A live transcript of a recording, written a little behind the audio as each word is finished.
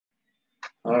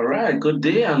All right, good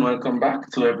day and welcome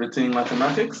back to Everything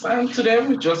Mathematics. And today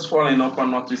we're just following up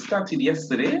on what we started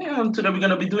yesterday. And today we're going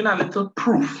to be doing a little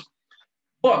proof.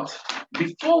 But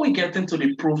before we get into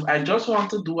the proof, I just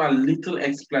want to do a little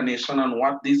explanation on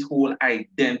what this whole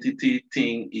identity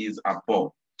thing is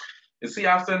about. You see,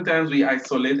 oftentimes we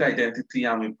isolate identity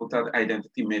and we put out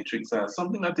identity matrix as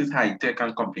something that is high-tech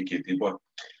and complicated. But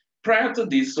prior to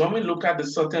this, when we look at the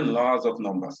certain laws of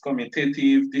numbers,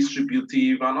 commutative,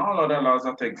 distributive, and all other laws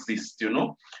that exist,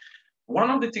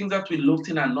 one of the things that we looked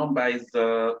in a number is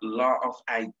the law of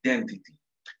identity.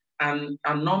 And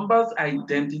a number's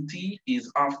identity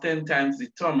is oftentimes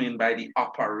determined by the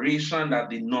operation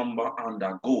that the number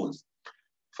undergoes.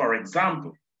 For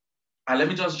example, and let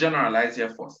me just generalize here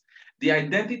first. The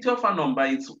identity of a number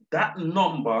is that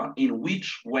number in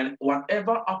which when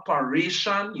whatever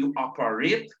operation you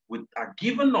operate with a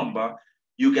given number,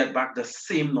 you get back the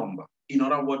same number. In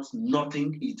other words,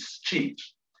 nothing is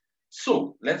changed.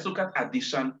 So let's look at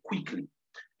addition quickly.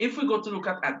 If we go to look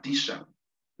at addition,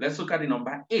 let's look at the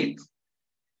number 8.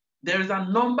 There is a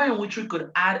number in which we could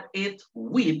add 8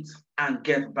 with and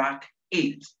get back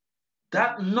 8.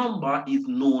 That number is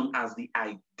known as the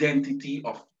identity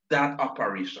of that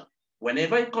operation.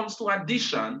 Whenever it comes to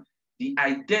addition, the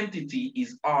identity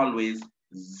is always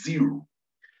 0.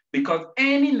 Because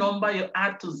any number you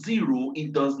add to 0,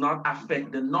 it does not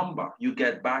affect the number. You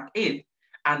get back 8.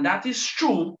 And that is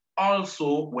true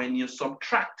also when you're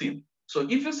subtracting. So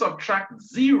if you subtract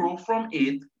 0 from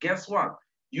 8, guess what?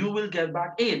 You will get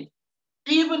back 8.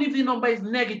 Even if the number is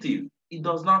negative, it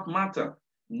does not matter.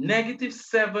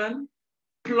 -7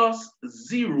 plus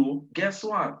 0, guess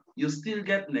what? You still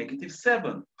get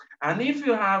 -7. And if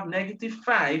you have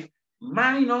 -5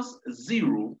 minus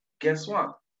 0, guess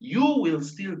what? You will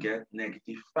still get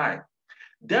 -5.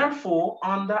 Therefore,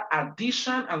 under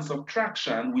addition and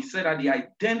subtraction, we say that the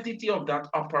identity of that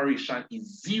operation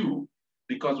is 0.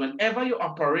 Because whenever you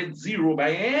operate 0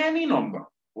 by any number,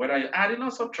 whether you're adding or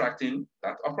subtracting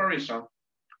that operation,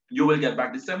 you will get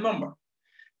back the same number.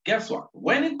 Guess what?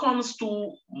 When it comes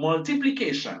to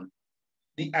multiplication,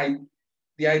 the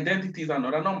identity is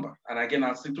another number. And again,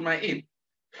 I'll stick to my 8.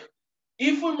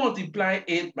 If we multiply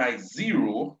 8 by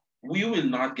 0, we will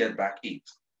not get back 8.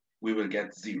 We will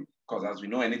get 0. Because as we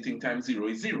know, anything times 0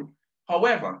 is 0.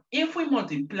 However, if we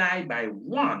multiply by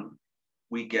 1,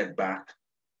 we get back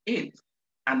 8.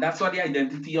 And that's what the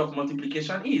identity of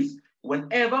multiplication is.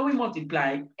 Whenever we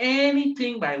multiply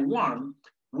anything by 1,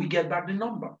 we get back the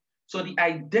number. So the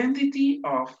identity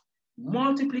of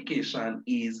multiplication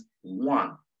is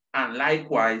 1. And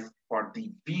likewise for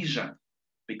division,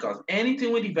 because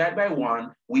anything we divide by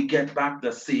 1, we get back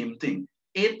the same thing.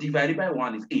 8 divided by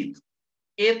 1 is 8.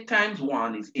 8 times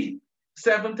 1 is 8.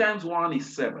 7 times 1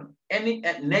 is 7. Any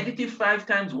 -5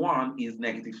 times 1 is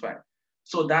 -5.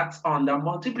 So that's under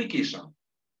multiplication.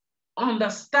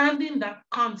 Understanding that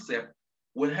concept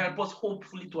will help us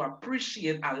hopefully to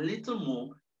appreciate a little more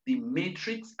the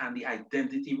matrix and the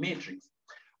identity matrix.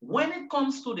 When it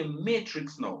comes to the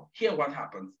matrix now, here what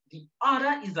happens. The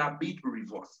order is a bit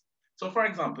reversed. So for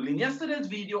example, in yesterday's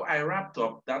video, I wrapped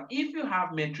up that if you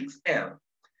have matrix L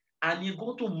and you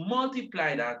go to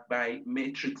multiply that by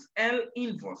matrix L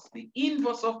inverse, the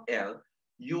inverse of L,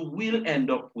 you will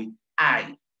end up with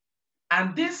I.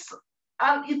 And this,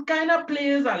 it kind of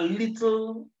plays a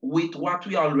little with what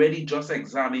we already just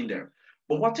examined there.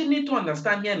 But what you need to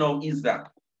understand here now is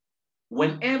that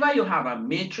whenever you have a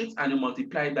matrix and you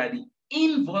multiply by the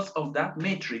inverse of that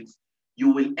matrix, you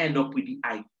will end up with the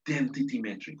identity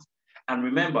matrix. And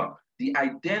remember, the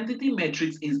identity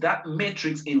matrix is that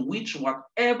matrix in which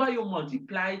whatever you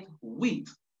multiplied with,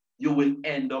 you will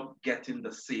end up getting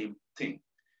the same thing.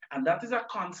 And that is a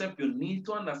concept you need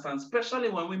to understand, especially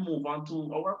when we move on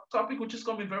to our topic, which is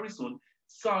coming very soon,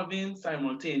 solving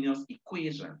simultaneous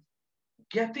equations.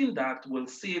 Getting that will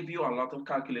save you a lot of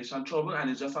calculation trouble, and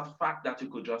it's just a fact that you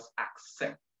could just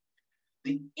accept.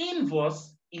 The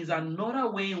inverse is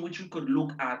another way in which we could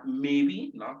look at,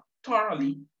 maybe, not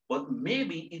thoroughly, but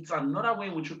maybe it's another way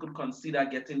in which we could consider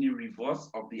getting the reverse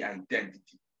of the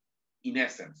identity, in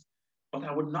essence. But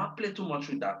I would not play too much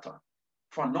with that thought.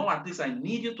 For now, at least I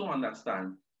need you to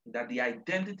understand that the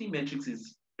identity matrix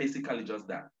is basically just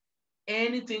that.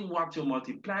 Anything what you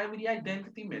multiply with the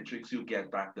identity matrix, you get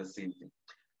back the same thing.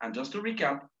 And just to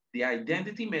recap, the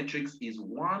identity matrix is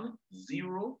 1,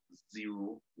 0,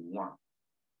 0, 1.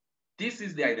 This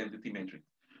is the identity matrix.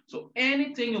 So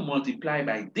anything you multiply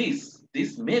by this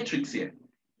matrix here,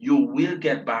 you will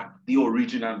get back the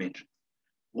original matrix.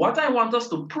 What I want us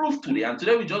to prove today, and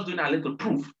today we're just doing a little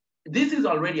proof. This is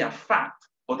already a fact,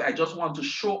 but I just want to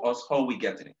show us how we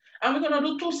get it. And we're going to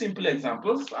do two simple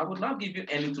examples. I would not give you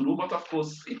any to do, but of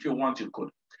course, if you want, you could.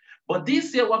 But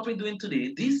this year, what we're doing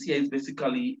today, this year is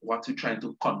basically what we're trying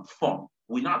to confirm.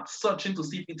 We're not searching to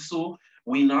see if it's so.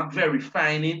 We're not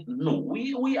verifying it. No,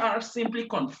 we are simply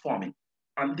confirming.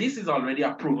 And this is already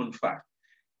a proven fact.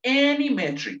 Any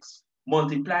matrix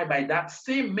multiplied by that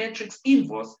same matrix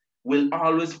inverse will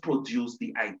always produce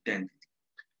the identity.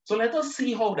 So let us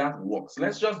see how that works.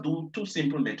 Let's just do two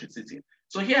simple matrices here.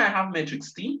 So here I have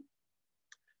matrix T.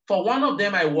 For one of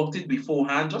them, I worked it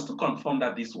beforehand just to confirm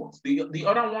that this works. The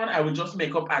other one, I will just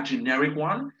make up a generic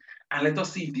one, and let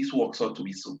us see if this works out to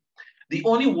be so. The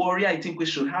only worry I think we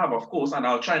should have, of course, and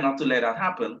I'll try not to let that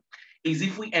happen, is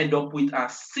if we end up with a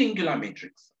singular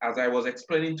matrix, as I was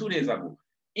explaining 2 days ago.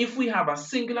 If we have a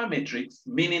singular matrix,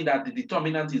 meaning that the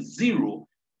determinant is 0,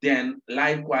 then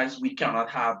likewise, we cannot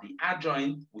have the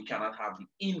adjoint, we cannot have the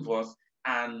inverse,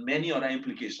 and many other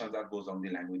implications that goes on the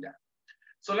line with that.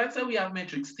 So let's say we have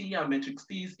matrix T, and matrix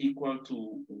T is equal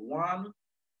to 1,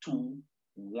 2,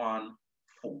 1,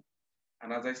 4.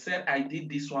 And as I said, I did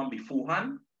this one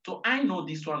beforehand, so I know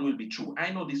this one will be true. I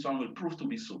know this one will prove to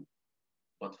be so.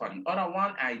 But for the other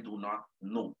one, I do not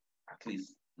know, at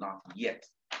least not yet.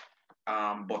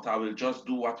 But I will just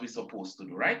do what we're supposed to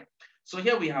do, right? So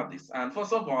here we have this. And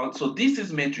first of all, so this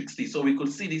is matrix T. So we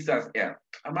could see this as L. As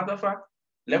a matter of fact,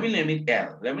 let me name it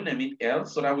L. Let me name it L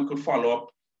so that we could follow up,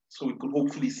 so we could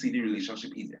hopefully see the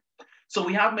relationship easier. So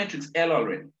we have matrix L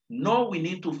already. Now we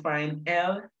need to find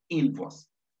L inverse.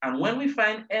 And when we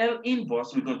find L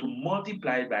inverse, we're going to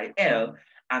multiply by L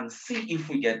and see if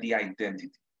we get the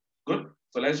identity. Good?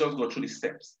 So let's just go through the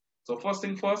steps. So first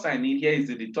thing first, I need here is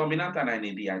the determinant and I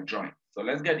need the adjoint. So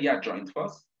let's get the adjoint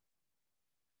first.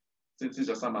 Since it's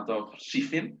just a matter of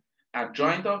shifting,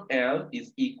 adjoint of L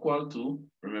is equal to,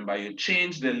 remember you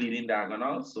change the leading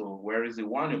diagonal. So where is the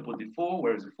 1, you put the 4,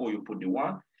 where is the 4, you put the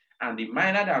 1. And the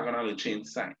minor diagonal, you change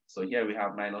sign. So here we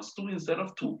have -2 instead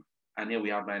of 2. And here we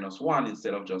have -1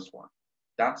 instead of just 1.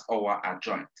 That's our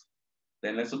adjoint.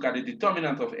 Then let's look at the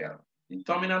determinant of L.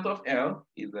 Determinant of L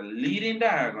is the leading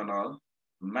diagonal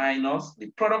minus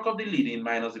the product of the leading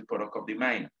minus the product of the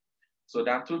minor. So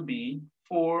that will be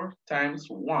 4 times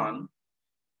 1,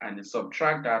 and you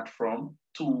subtract that from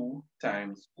 2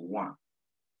 times 1.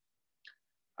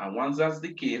 And once that's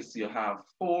the case, you have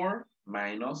 4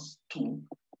 minus 2.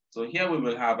 So here we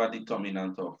will have a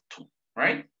determinant of 2,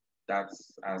 right?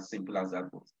 That's as simple as that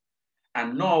goes.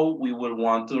 And now we will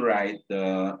want to write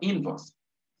the inverse.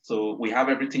 So we have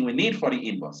everything we need for the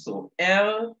inverse. So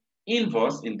L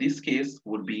inverse in this case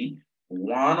would be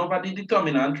 1 over the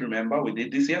determinant. Remember, we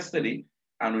did this yesterday,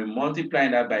 and we multiply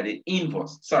that by the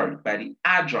inverse, sorry, by the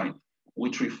adjoint,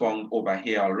 which we found over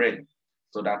here already.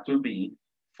 So that will be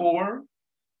 4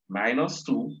 minus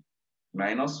 2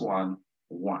 minus 1,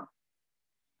 1.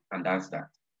 And that's that.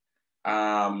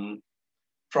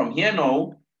 From here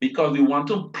now, because we want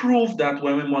to prove that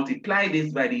when we multiply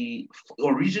this by the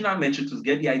original matrix to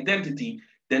get the identity,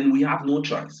 then we have no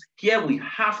choice. Here we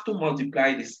have to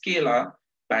multiply the scalar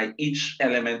by each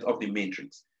element of the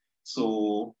matrix.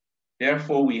 So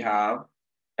therefore we have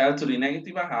L to the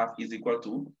negative a half is equal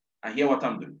to, and here what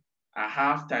I'm doing, a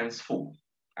half times 4,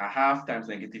 a half times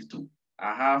 -2,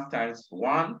 a half times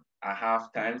 1, a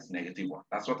half times -1.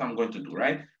 That's what I'm going to do,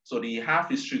 right? So the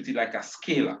half is treated like a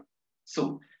scalar.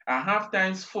 So a half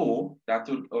times 4, that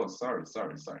would, oh, sorry.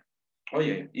 Oh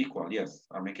yeah, equal, yes,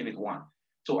 I'm making it 1.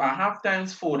 So a half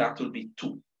times 4, that will be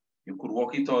 2. You could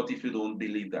work it out if you don't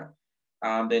believe that.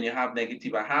 Then you have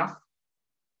negative a half.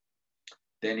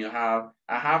 Then you have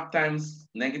a half times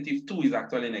 -2 is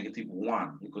actually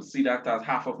 -1. You could see that as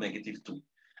half of -2.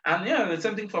 And yeah, the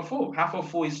same thing for 4. Half of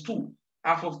 4 is 2.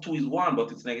 Half of 2 is 1,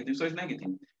 but it's negative, so it's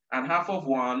negative. And half of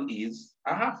 1 is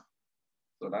a half.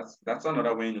 So that's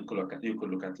another way you could look at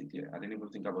it here. I didn't even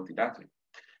think about it that way.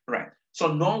 Right.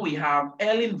 So now we have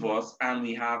L inverse and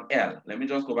we have L. Let me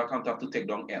just go back on top to take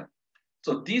down L.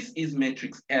 So this is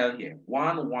matrix L here.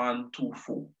 1, 1, 2,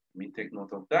 4. Let me take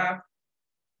note of that.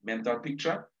 Mental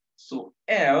picture. So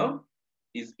L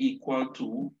is equal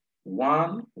to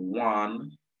 1,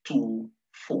 1, 2,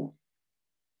 4.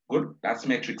 Good. That's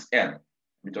matrix L. Let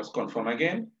me just confirm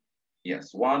again.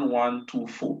 Yes, 1, 1, 2,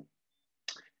 4.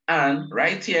 And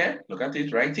right here, look at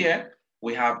it right here,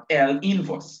 we have L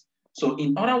inverse. So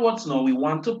in other words now, we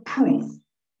want to prove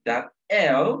that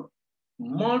L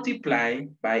multiplied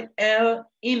by L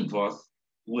inverse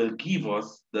will give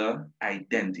us the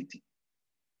identity.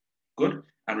 Good.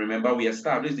 And remember, we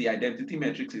established the identity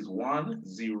matrix is 1,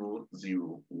 0,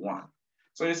 0, 1.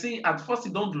 So you see, at first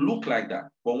it don't look like that.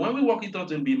 But when we work it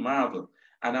out, it'll be marvel.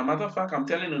 And a matter of fact, I'm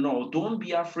telling you now, don't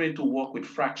be afraid to work with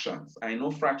fractions. I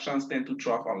know fractions tend to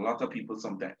throw off a lot of people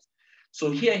sometimes. So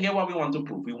here what we want to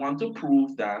prove. We want to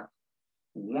prove that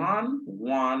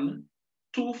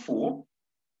 1124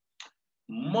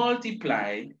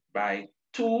 multiplied by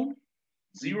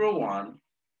 201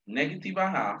 negative a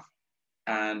half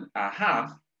and a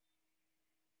half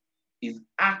is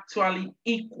actually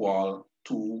equal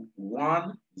to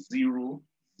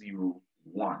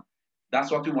 1001. That's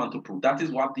what we want to prove. That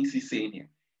is what this is saying here.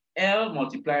 L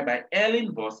multiplied by L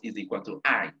inverse is equal to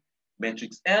I.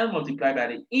 Matrix L multiplied by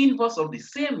the inverse of the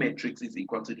same matrix is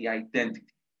equal to the identity.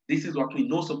 This is what we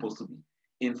know supposed to be.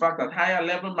 In fact, at higher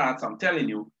level maths, I'm telling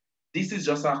you, this is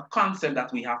just a concept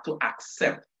that we have to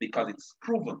accept because it's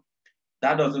proven.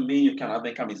 That doesn't mean you cannot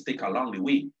make a mistake along the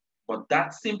way. But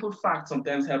that simple fact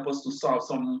sometimes helps us to solve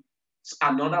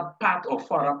another part of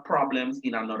further problems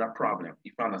in another problem.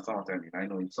 If you understand what I mean. I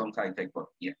know it's some high tech, but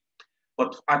yeah.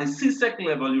 But at the CSEC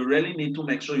level, you really need to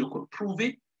make sure you could prove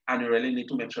it, and you really need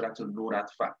to make sure that you know that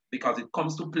fact, because it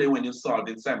comes to play when you're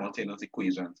solving simultaneous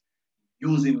equations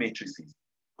using matrices.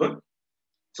 Good?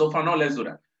 So for now, let's do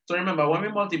that. So remember, when we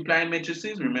multiply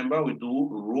matrices, remember we do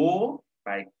row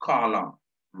by column,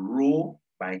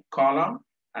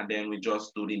 and then we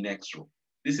just do the next row.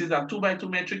 This is a 2 by 2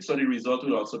 matrix, so the result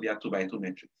will also be a 2 by 2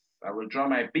 matrix. I will draw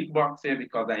my big box here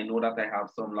because I know that I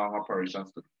have some long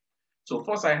operations to do. So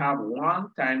first I have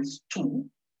 1 times 2.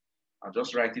 I'll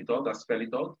just write it out, I'll spell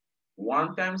it out.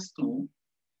 1 times 2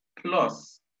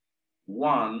 plus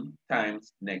 1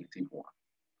 times negative 1.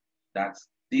 That's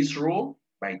this row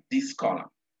by this column.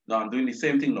 Now I'm doing the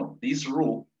same thing now. This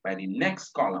row by the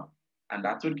next column. And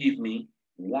that will give me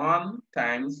 1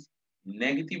 times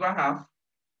negative a half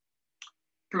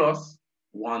plus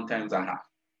 1 times a half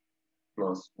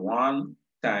plus 1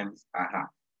 times a half.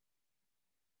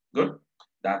 Good?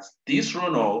 That's this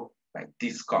row now by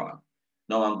this column.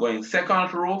 Now I'm going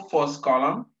second row, first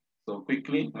column. So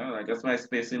quickly, well, I guess my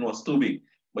spacing was too big,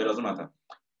 but it doesn't matter.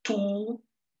 2,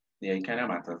 yeah, it kind of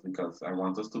matters because I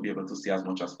want us to be able to see as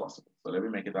much as possible. So let me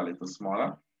make it a little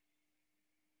smaller.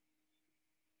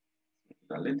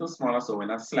 A little smaller, so when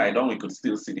I slide down, we could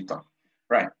still see the top.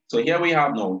 Right, so here we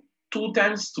have now 2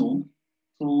 times 2,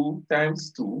 2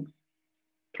 times 2,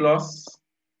 plus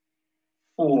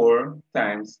 4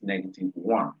 times negative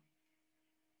 1.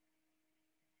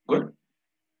 Good.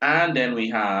 And then we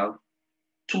have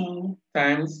 2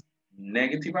 times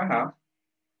negative a half,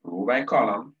 row by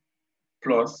column,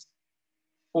 plus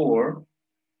 4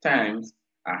 times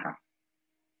a half.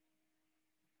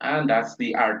 And that's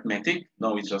the arithmetic.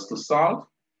 Now it's just to solve.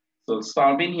 So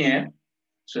solving here,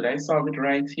 should I solve it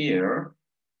right here?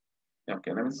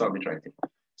 Okay, let me solve it right here.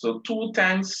 So 2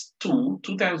 times 2,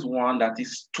 2 times 1, that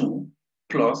is 2,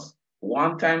 plus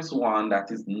 1 times 1,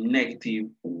 that is negative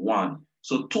 1.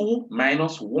 So 2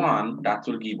 minus 1, that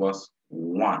will give us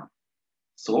 1.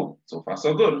 So far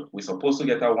so good. We're supposed to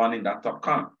get a 1 in that top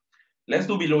column. Let's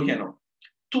do below here now.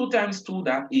 2 times 2,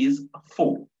 that is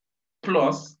 4,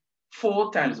 plus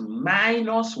 4 times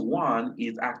minus 1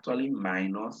 is actually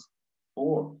minus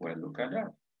 4. Well, look at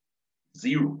that.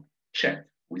 0, check.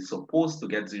 We're supposed to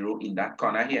get 0 in that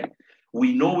corner here.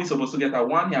 We know we're supposed to get a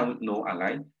 1 here. No, I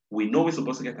lied. We know we're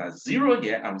supposed to get a 0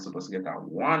 here, and we're supposed to get a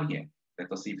 1 here.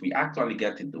 Let us see if we actually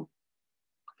get it though.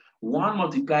 1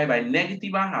 multiplied by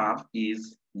negative a half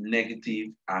is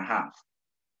negative a half.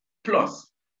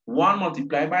 Plus 1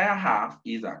 multiplied by a half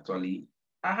is actually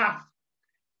a half.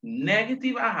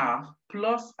 Negative a half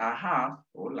plus a half,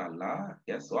 oh la la,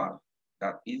 guess what?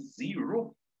 That is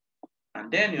 0.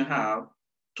 And then you have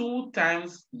 2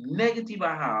 times negative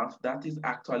a half, that is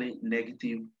actually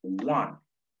negative 1.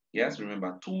 Yes,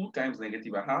 remember 2 times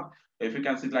negative a half. If you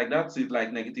can see it like that, see it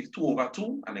like negative 2 over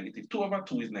 2, and negative 2 over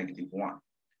 2 is negative 1.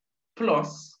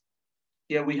 Plus,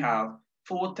 here we have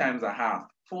 4 times a half.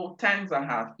 4 times a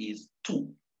half is 2,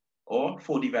 or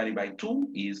 4 divided by 2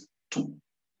 is 2.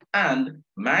 And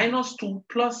minus 2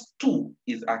 plus 2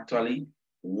 is actually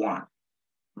 1.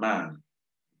 Man,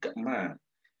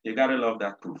 you gotta love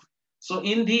that proof. So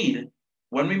indeed,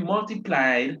 when we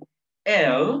multiplied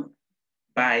L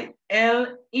by L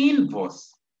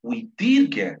inverse, we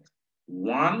did get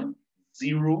 1,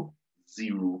 0,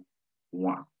 0,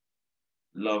 1.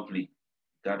 Lovely.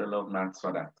 Gotta love maths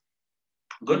for that.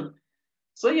 Good.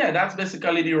 So yeah, that's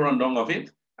basically the rundown of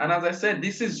it. And as I said,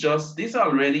 this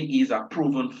already is a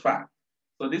proven fact.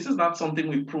 So this is not something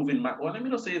we prove in math. Well, let me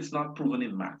not say it's not proven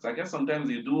in maths. I guess sometimes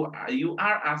you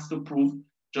are asked to prove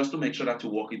just to make sure that you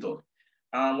work it out.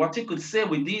 What you could say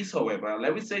with this, however,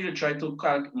 let me say you try to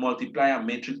multiply a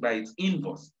matrix by its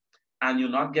inverse and you're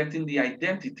not getting the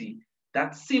identity,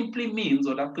 that simply means,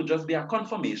 or that could just be a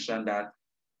confirmation that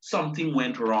something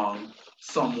went wrong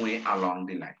somewhere along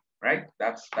the line, right?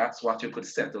 That's what you could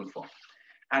settle for.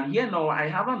 And here now I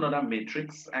have another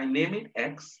matrix. I name it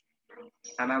X.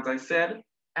 And as I said,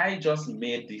 I just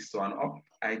made this one up.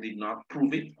 I did not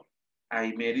prove it.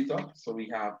 I made it up. So we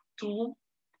have 2,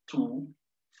 2,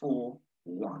 4,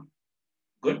 1.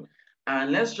 Good.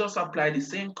 And let's just apply the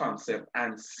same concept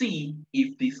and see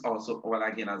if this also, well,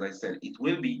 again, as I said, it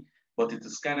will be, but it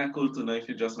is kind of cool to know if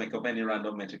you just make up any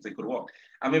random matrix, it could work.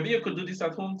 And maybe you could do this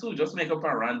at home too. Just make up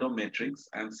a random matrix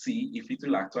and see if it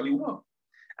will actually work.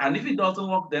 And if it doesn't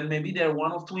work, then maybe there are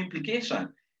one of two implications.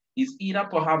 Is either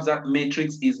perhaps that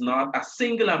matrix is not a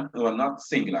singular, well, not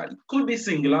singular. It could be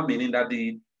singular, meaning that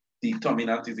the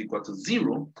determinant is equal to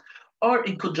 0, or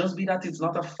it could just be that it's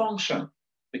not a function.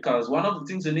 Because one of the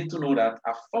things you need to know that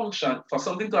a function, for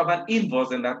something to have an inverse,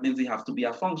 then that means it has to be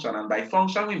a function. And by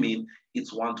function, we mean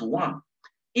it's one-to-one.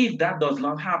 If that does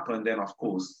not happen, then of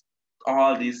course,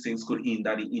 all these things could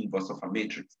hinder the inverse of a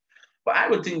matrix. But I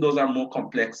would think those are more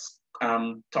complex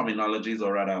terminologies,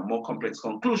 or rather more complex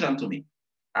conclusion to me.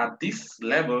 At this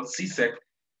level, CSEC,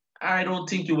 I don't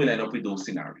think you will end up with those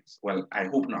scenarios. Well, I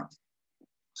hope not.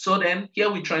 So then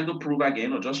here we're trying to prove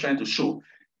again, or just trying to show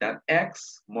that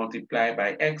X multiplied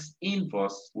by X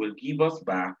inverse will give us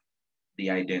back the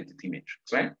identity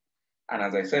matrix, right? And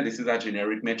as I said, this is a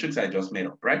generic matrix I just made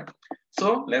up, right?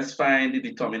 So let's find the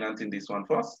determinant in this one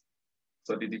first.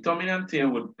 So the determinant here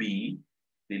would be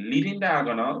the leading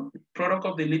diagonal, the product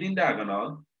of the leading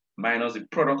diagonal minus the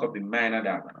product of the minor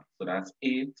diagonal. So that's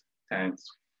 8 times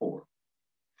 4.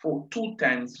 2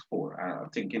 times 4. I'm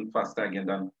thinking faster again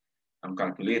than I'm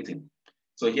calculating.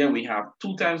 So here we have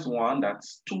 2 times 1,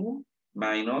 that's 2,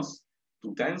 minus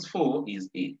 2 times 4 is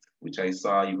 8, which I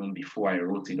saw even before I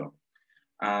wrote it up.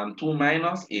 And 2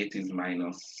 minus 8 is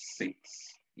minus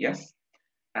 6, yes?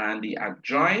 And the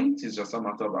adjoint is just a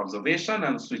matter of observation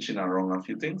and switching around a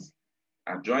few things.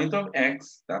 Adjoint of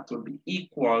X, that will be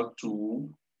equal to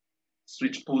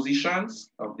switch positions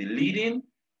of the leading,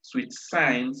 switch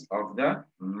signs of the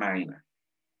minor.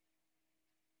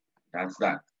 That's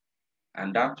that.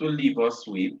 And that will leave us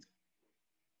with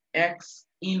X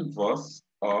inverse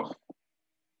of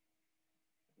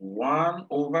 1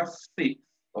 over 6,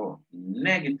 or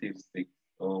negative 6,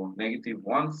 or negative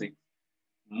 1/6,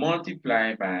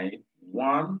 multiplied by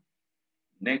 1,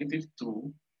 negative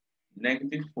 2,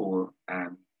 negative 4,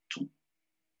 and 2.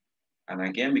 And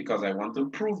again, because I want to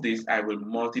prove this, I will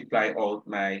multiply out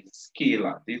my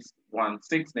scalar. This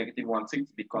 1/6, negative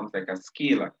 1/6 becomes like a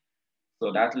scalar.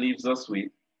 So that leaves us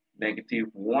with negative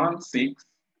 1/6.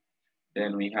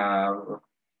 Then we have,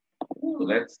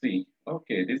 let's see.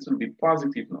 Okay, this will be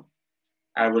positive now.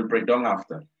 I will break down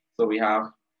after. So we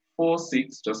have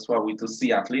 4/6, just for we to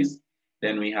see at least.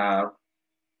 Then we have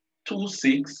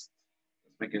 2/6,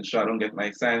 just making sure I don't get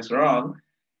my signs wrong.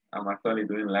 I'm actually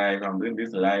doing live. I'm doing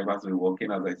this live as we're working.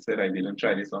 As I said, I didn't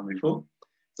try this one before.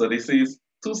 So this is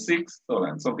 2/6. Hold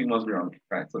on, something must be wrong.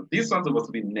 Right, so this one's supposed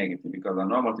to be negative because I'm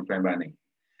not multiplying by negative.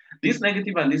 This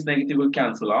negative and this negative will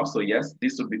cancel off. So yes,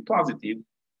 this will be positive,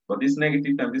 but this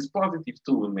negative and this positive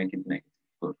too will make it negative.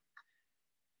 Good.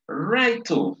 Right,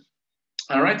 too.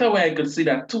 And right away, I could see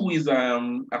that 2 is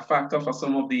a factor for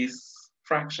some of these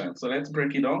fractions. So let's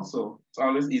break it down. So it's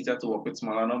always easier to work with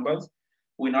smaller numbers.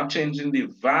 We're not changing the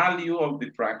value of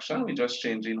the fraction. We're just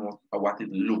changing what it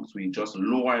looks. We're just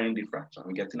lowering the fraction.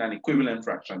 We're getting an equivalent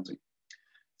fraction to it.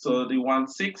 So the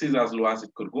 1/6 is as low as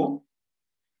it could go.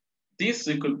 This,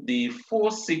 the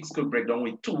 4/6 could break down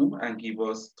with 2 and give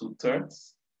us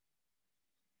 2/3.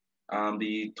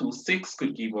 The 2/6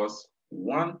 could give us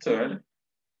 1/3.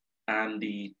 And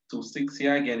the 2/6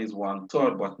 here again is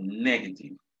 1/3, but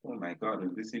negative. Oh my God,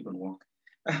 will this even work?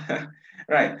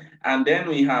 Right, and then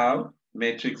we have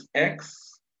matrix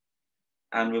X,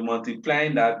 and we're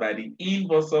multiplying that by the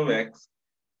inverse of X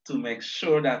to make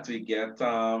sure that we get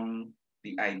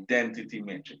the identity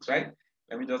matrix, right?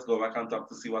 Let me just go back and talk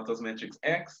to see what was matrix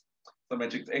X. So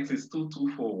matrix X is 2, 2,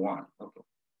 4, 1. Okay.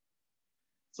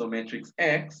 So matrix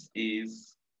X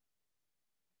is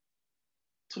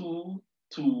 2,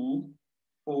 2,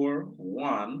 4,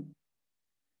 1,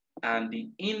 and the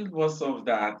inverse of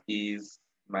that is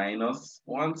minus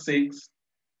 1/6,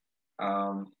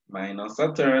 minus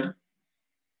 1/3,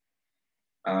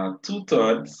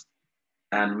 2/3,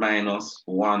 and minus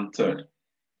 1/3.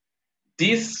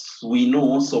 This we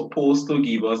know supposed to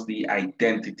give us the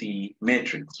identity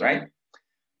matrix, right?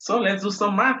 So let's do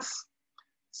some maths.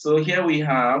 So here we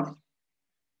have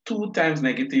 2 times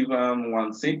negative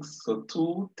 1/6. So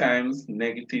 2 times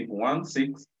negative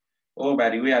 1/6. Oh, by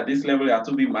the way, at this level, you have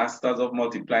to be masters of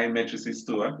multiplying matrices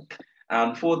too.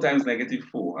 And 4 times negative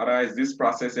 4. Otherwise, this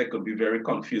process here could be very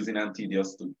confusing and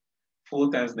tedious too.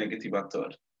 4 times negative a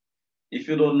third. If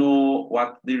you don't know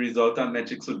what the resultant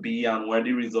matrix would be and where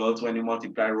the results when you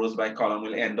multiply rows by column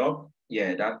will end up,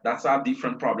 yeah, that's a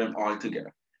different problem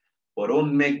altogether. But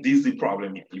don't make this the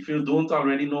problem here. If you don't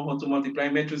already know how to multiply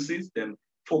matrices, then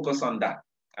focus on that.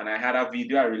 And I had a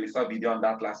video, I released a video on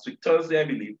that last week, Thursday, I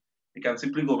believe. You can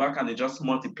simply go back and you just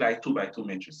multiply 2 by 2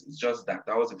 matrices. Just that.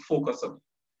 That was the focus of it.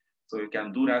 So you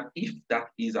can do that if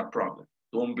that is a problem.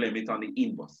 Don't blame it on the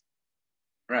inverse.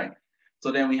 Right.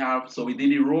 So then we have, so we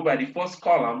did the row by the first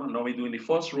column, and now we're doing the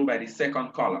first row by the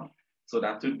second column. So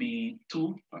that would be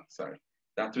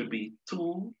that would be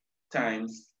 2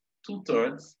 times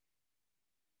 2/3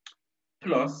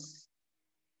 plus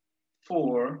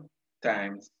 4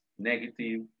 times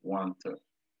negative 1/3.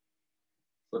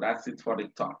 So that's it for the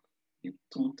top, the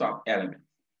 2 top elements.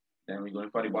 Then we're going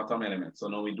for the bottom element. So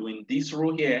now we're doing this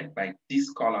row here by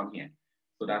this column here.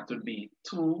 So that would be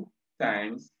 2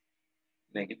 times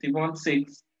negative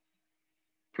 1/6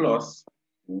 plus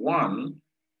 1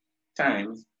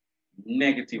 times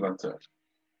negative 1/3.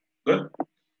 Good.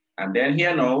 And then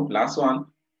here now, last one,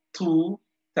 2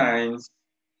 times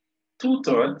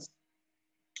 2/3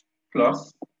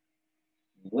 plus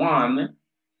 1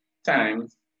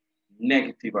 times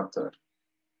negative 1/3.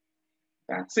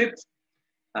 That's it.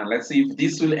 And let's see if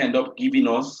this will end up giving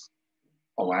us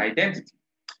our identity.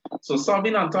 So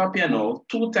solving on top here now,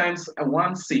 2 times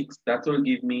 1/6, that will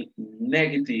give me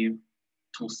negative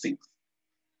 2/6.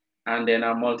 And then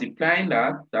I'm multiplying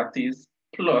that, that is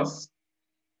plus,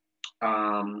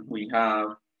 we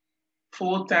have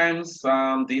 4 times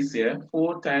this here,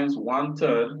 4 times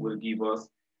 1/3 will give us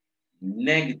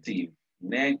negative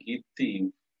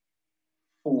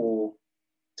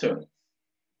 4/3.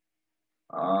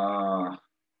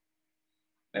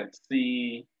 Let's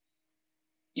see.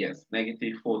 Yes,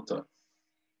 negative 4/3.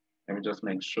 Let me just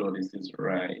make sure this is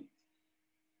right.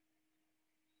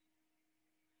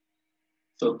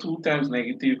 So 2 times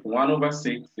negative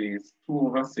 1/6 is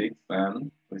 2/6,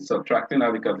 and we're subtracting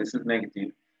that because this is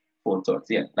negative 4/3.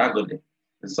 Yeah, that's good.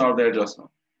 It's solved there just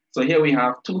now. So here we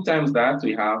have 2 times that,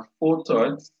 we have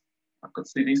 4/3. I could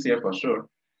see this here for sure.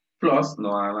 Plus,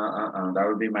 no, that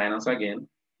will be minus again,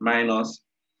 minus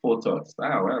 4/3.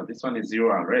 Ah, well, this one is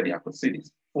 0 already. I could see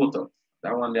this, 4/3.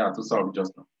 That one there I have to solve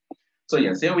just now. So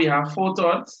yes, here we have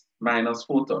 4/3 minus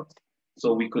 4/3.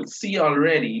 So we could see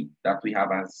already that we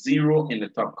have a 0 in the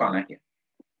top corner here.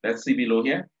 Let's see below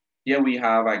here. Here we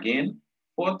have again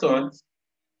 4/3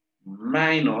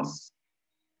 minus,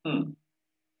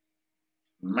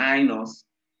 minus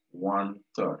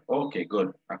 1/3. Okay,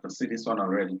 good. I can see this one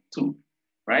already, 2,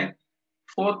 right?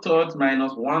 4/3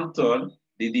 minus 1/3,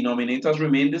 the denominators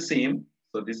remain the same.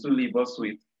 So this will leave us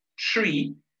with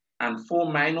 3, and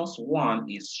 4 minus 1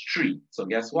 is 3. So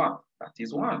guess what? That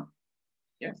is 1.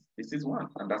 Yes, this is 1,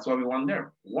 and that's what we want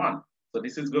there, 1. So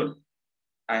this is good.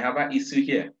 I have an issue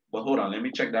here, but hold on, let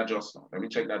me check that just now.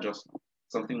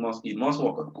 Something it must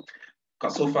work out.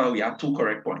 Because so far we have 2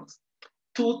 correct points.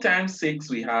 2 times 6,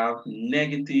 we have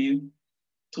negative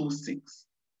 2/6,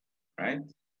 right?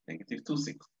 Negative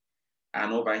 2/6.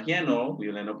 And over here now, we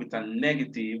will end up with a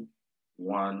negative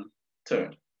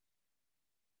 1/3.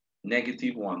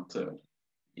 Negative 1/3.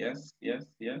 Yes, yes,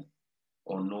 yes.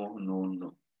 Oh, no, no,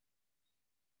 no.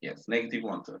 Yes, negative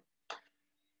 1/3.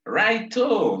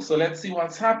 Righto. So let's see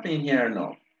what's happening here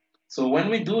now. So when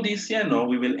we do this here now,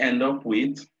 we will end up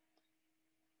with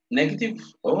negative,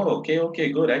 oh,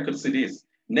 okay, good. I could see this.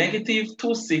 Negative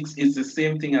 2/6 is the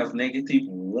same thing as negative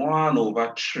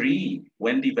 1/3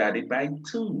 when divided by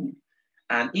 2.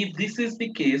 And if this is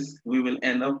the case, we will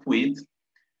end up with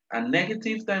a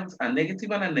negative times a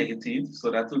negative and a negative.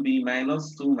 So that will be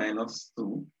minus 2 minus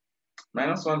 2.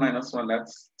 Minus 1 minus 1,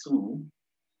 that's 2.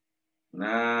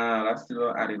 Nah, that's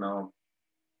still adding up.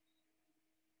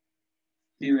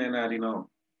 Still ain't adding up.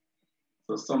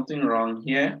 So something wrong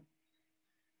here.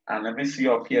 And let me see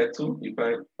up here too.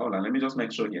 Hold on, let me just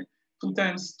make sure here. 2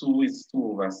 times 2 is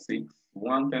 2/6.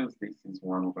 1 times this is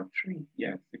 1/3.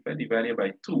 Yes, if I divide it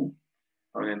by 2,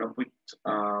 I'll end up with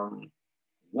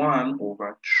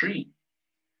 1/3.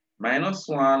 Minus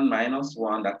 1,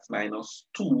 that's minus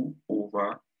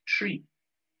 2/3.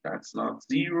 That's not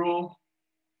 0.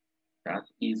 That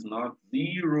is not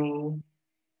 0.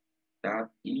 That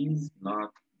is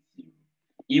not 0.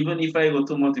 Even if I go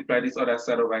to multiply this other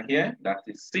side over here, that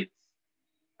is 6.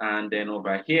 And then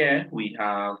over here, we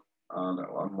have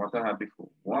what I had before,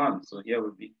 1. So here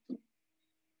will be 2.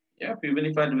 Yep, even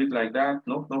if I do it like that,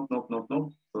 nope.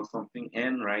 So something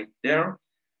N right there.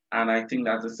 And I think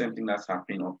that's the same thing that's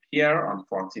happening up here,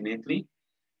 unfortunately.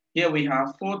 Here we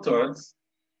have 4/3.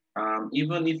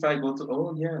 Even if I go to,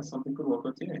 oh yeah, something could work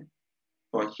out here.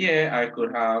 For here, I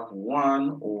could have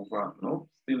 1 over, no,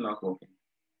 still not working.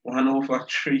 1 over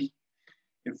 3,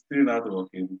 it's still not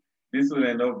working. This will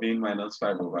end up being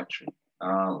 -5 over 3.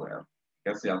 Ah, well,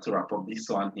 guess you have to wrap up this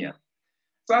one here.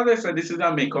 So as I said, this is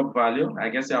a makeup value. I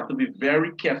guess you have to be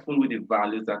very careful with the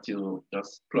values that you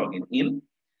just plug in.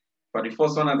 For the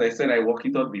first one, as I said, I worked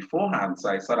it out beforehand, so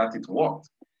I saw that it worked.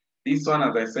 This one,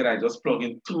 as I said, I just plug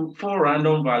in 4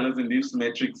 random values in this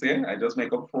matrix here. I just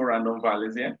make up 4 random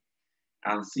values here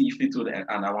and see if it would,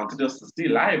 and I wanted us to see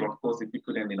live, of course, if we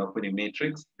could end up with a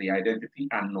matrix, the identity,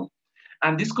 and no.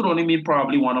 And this could only mean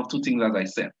probably one of 2 things, as I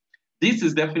said. This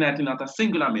is definitely not a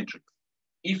singular matrix.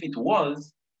 If it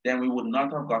was, then we would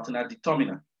not have gotten a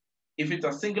determinant. If it's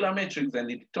a singular matrix, then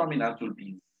the determinant will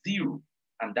be 0,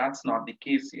 and that's not the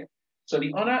case here. So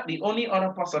the only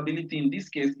other possibility in this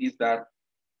case is that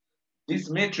this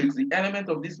matrix, the element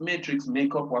of this matrix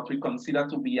make up what we consider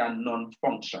to be a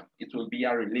non-function. It will be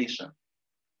a relation.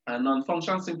 A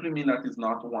non-function simply means that it's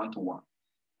not one-to-one.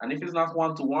 And if it's not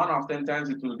one-to-one, oftentimes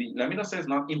it will be, let me not say it's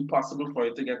not impossible for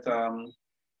you to get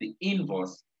the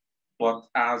inverse, but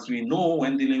as we know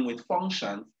when dealing with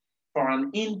functions, for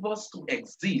an inverse to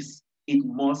exist, it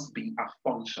must be a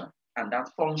function. And that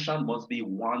function must be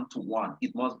one-to-one.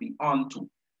 It must be onto.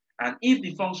 And if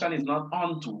the function is not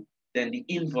onto, then the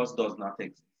inverse does not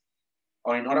exist.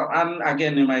 Or in other, and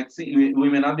again, you might see, we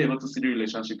may not be able to see the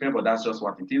relationship here, but that's just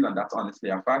what it is, and that's honestly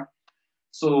a fact.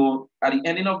 So at the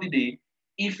ending of the day,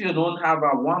 if you don't have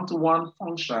a one-to-one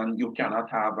function, you cannot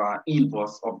have an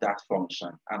inverse of that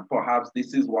function. And perhaps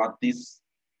this is what these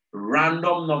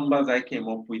random numbers I came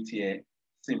up with here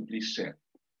simply share.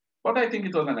 But I think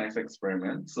it was a nice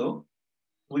experiment. So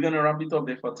we're going to wrap it up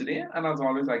there for today. And as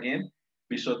always, again,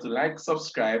 be sure to like,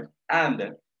 subscribe,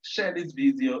 and share this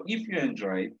video if you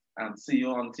enjoyed. And see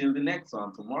you until the next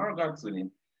one, tomorrow, God willing,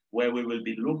 where we will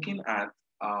be looking at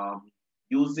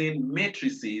using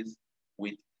matrices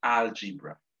with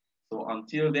algebra. So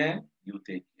until then, you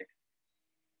take care.